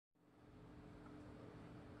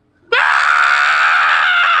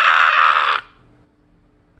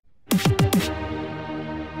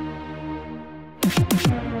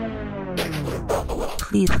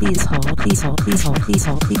please hold, please hold, please hold, please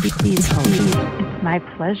hold, please hold. It's my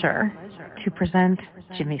pleasure to present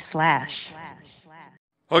Jimislash.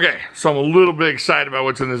 Okay, so I'm a little bit excited about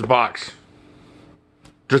what's in this box.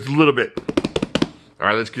 Just a little bit. All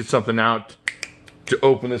right, let's get something out to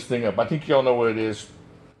open this thing up. I think y'all know what it is.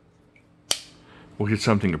 We'll get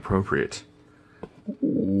something appropriate.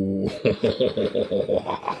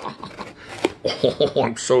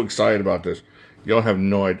 I'm so excited about this. Y'all have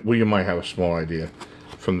no idea. Well, you might have a small idea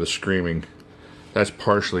from the screaming. That's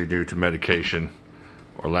partially due to medication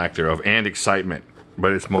or lack thereof and excitement,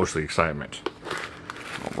 but it's mostly excitement.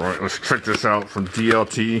 All right, let's check this out from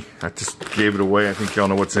DLT. I just gave it away. I think y'all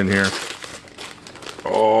know what's in here.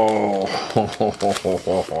 Oh,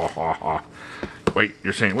 wait,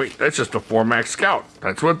 you're saying, wait, that's just a 4MAX Scout.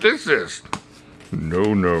 That's what this is.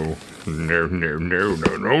 No, no, no, no, no,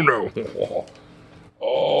 no, no, no.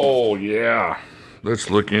 Oh, yeah.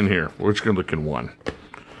 Let's look in here. We're just going to look in one.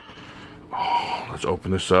 Oh, let's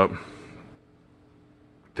open this up.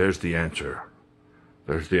 There's the answer.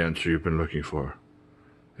 There's the answer you've been looking for.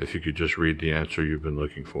 If you could just read the answer you've been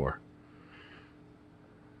looking for.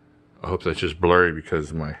 I hope that's just blurry because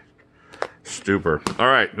of my stupor. All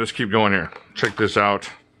right, let's keep going here. Check this out.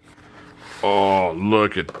 Oh,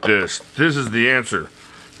 look at this. This is the answer.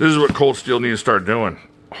 This is what Cold Steel needs to start doing.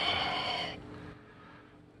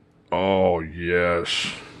 Oh,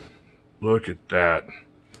 yes. Look at that.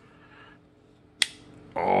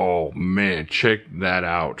 Oh, man. Check that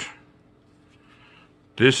out.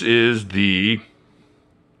 This is the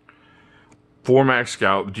 4MAX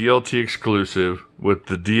Scout DLT Exclusive with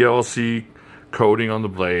the DLC coating on the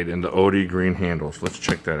blade and the OD green handles. Let's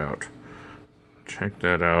check that out. Check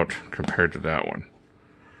that out compared to that one.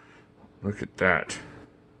 Look at that.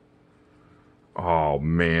 Oh,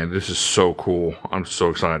 man. This is so cool. I'm so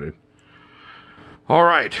excited. All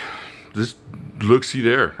right, this looks-y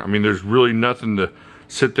there. I mean, there's really nothing to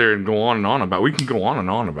sit there and go on and on about. We can go on and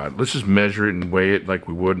on about it. Let's just measure it and weigh it like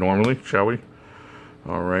we would normally, shall we?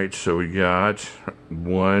 All right, so we got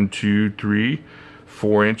 1, 2, 3,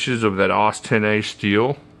 4 inches of that AUS 10A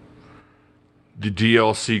steel. The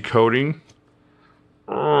DLC coating.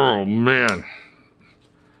 Oh, man.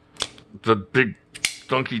 The big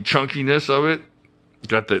dunky chunkiness of it.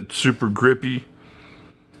 Got that super grippy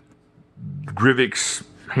Grivix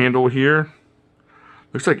handle here.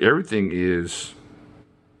 Looks like everything is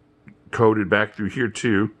coated back through here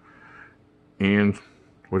too. And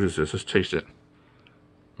what is this? Let's taste it.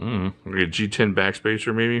 Like a G10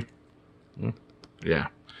 backspacer maybe. Yeah,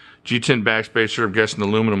 G10 backspacer. I'm guessing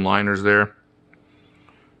aluminum liners there.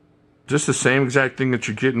 Just the same exact thing that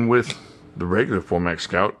you're getting with the regular 4MAX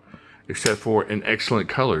Scout, except for in excellent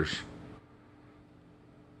colors.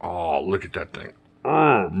 Oh, look at that thing.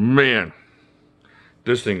 Oh, man.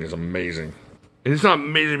 This thing is amazing. And it's not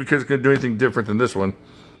amazing because it's going to do anything different than this one.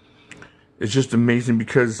 It's just amazing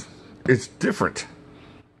because it's different.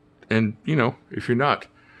 And, you know, if you're not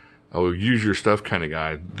a use your stuff kind of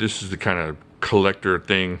guy, this is the kind of collector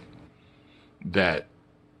thing that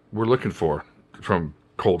we're looking for from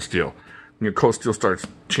Cold Steel. You know, Cold Steel starts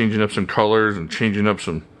changing up some colors and changing up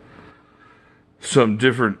some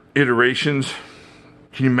different iterations.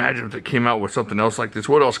 Can you imagine if they came out with something else like this?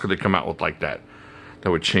 What else could they come out with like that? That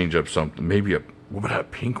would change up something. Maybe what about a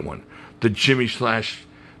pink one? The Jimislash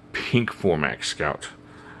pink 4MAX Scout.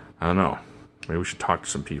 I don't know. Maybe we should talk to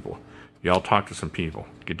some people. Y'all talk to some people.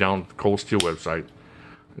 Get down to the Cold Steel website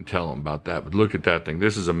and tell them about that. But look at that thing.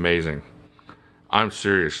 This is amazing. I'm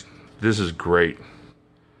serious. This is great.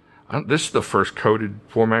 This is the first coated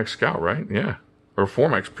 4MAX Scout, right? Yeah. Or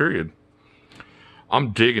 4MAX period.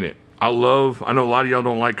 I'm digging it. I know a lot of y'all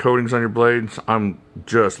don't like coatings on your blades. I'm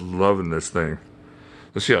just loving this thing.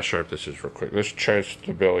 Let's see how sharp this is real quick. Let's test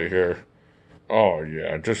the belly here. Oh,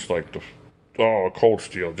 yeah. Just like Cold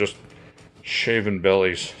Steel. Just shaving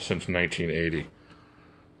bellies since 1980.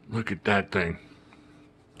 Look at that thing.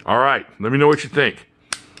 All right. Let me know what you think.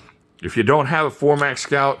 If you don't have a 4MAX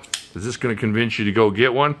Scout, is this going to convince you to go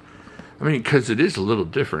get one? I mean, because it is a little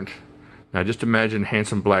different. Now, just imagine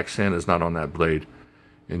Handsome Black Santa's not on that blade.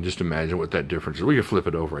 And just imagine what that difference is. We can flip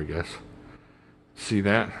it over, I guess. See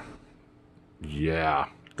that? Yeah,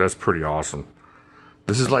 that's pretty awesome.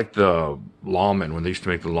 This is like the Lawman, when they used to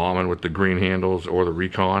make the Lawman with the green handles, or the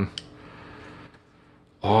Recon.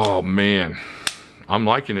 Oh, man. I'm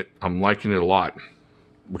liking it. I'm liking it a lot.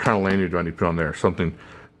 What kind of lanyard do I need to put on there? Something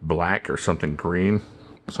black or something green?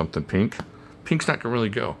 Something pink? Pink's not going to really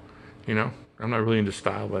go. You know? I'm not really into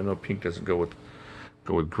style, but I know pink doesn't go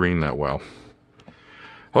with green that well.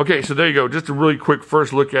 Okay, so there you go. Just a really quick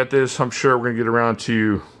first look at this. I'm sure we're going to get around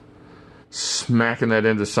to smacking that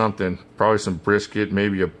into something. Probably some brisket,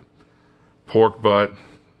 maybe a pork butt.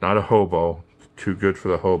 Not a hobo. Too good for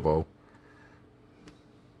the hobo.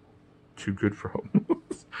 Too good for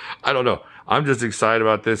hobos. I don't know. I'm just excited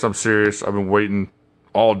about this. I'm serious. I've been waiting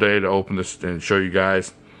all day to open this and show you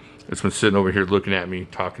guys. It's been sitting over here looking at me,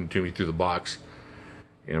 talking to me through the box.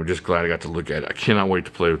 And I'm just glad I got to look at it. I cannot wait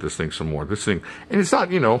to play with this thing some more. This thing, and it's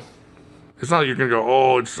not, you know, it's not you're going to go,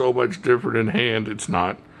 oh, it's so much different in hand. It's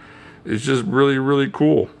not. It's just really, really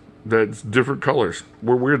cool that it's different colors.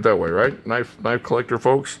 We're weird that way, right? Knife collector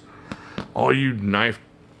folks. All you knife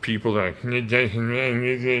people that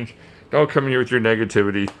are, don't come in here with your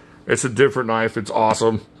negativity. It's a different knife. It's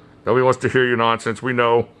awesome. Nobody wants to hear your nonsense. We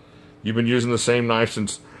know you've been using the same knife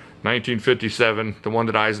since 1957, the one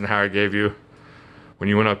that Eisenhower gave you when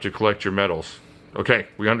you went up to collect your medals. Okay,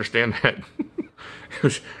 we understand that.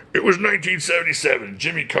 It was 1977.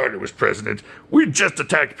 Jimmy Carter was president. We just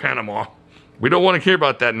attacked Panama. We don't want to hear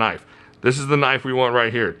about that knife. This is the knife we want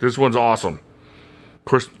right here. This one's awesome. Of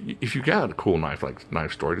course, if you got a cool knife like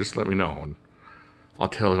Knife Story, just let me know. And I'll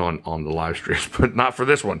tell it on the live streams, but not for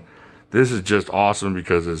this one. This is just awesome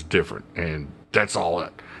because it's different, and that's all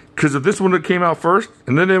that. Because if this one had came out first,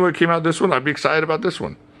 and then it came out this one, I'd be excited about this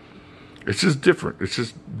one. It's just different. It's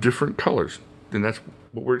just different colors, and that's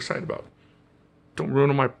what we're excited about. Don't rain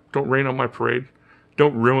on my parade.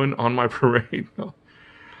 Don't ruin on my parade. No.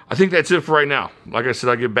 I think that's it for right now. Like I said,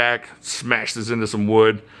 I'll get back, smash this into some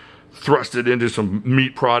wood, thrust it into some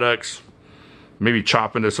meat products, maybe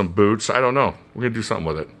chop into some boots. I don't know. We're going to do something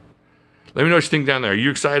with it. Let me know what you think down there. Are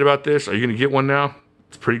you excited about this? Are you going to get one now?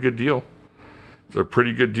 It's a pretty good deal. It's a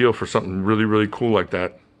pretty good deal for something really, really cool like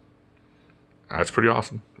that. That's pretty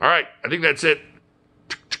awesome. All right. I think that's it.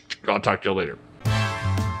 I'll talk to you later.